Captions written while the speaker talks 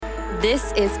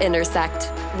This is Intersect,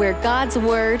 where God's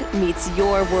Word meets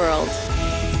your world.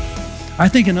 I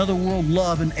think in other world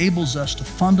love enables us to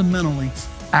fundamentally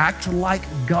act like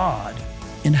God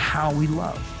in how we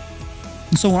love.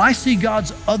 And so when I see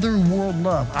God's other world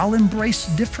love, I'll embrace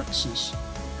differences.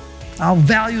 I'll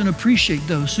value and appreciate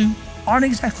those who aren't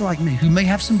exactly like me, who may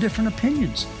have some different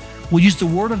opinions. We'll use the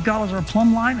Word of God as our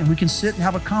plumb line, and we can sit and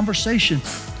have a conversation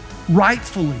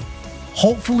rightfully,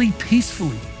 hopefully,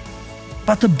 peacefully,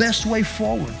 about the best way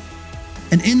forward.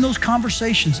 And in those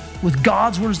conversations with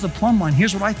God's Word as the plumb line,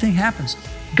 here's what I think happens.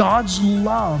 God's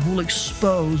love will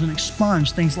expose and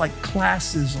expunge things like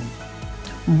classism,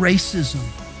 racism,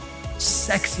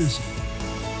 sexism.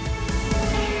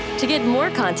 To get more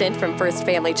content from First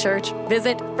Family Church,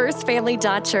 visit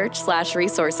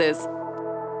firstfamily.church/resources.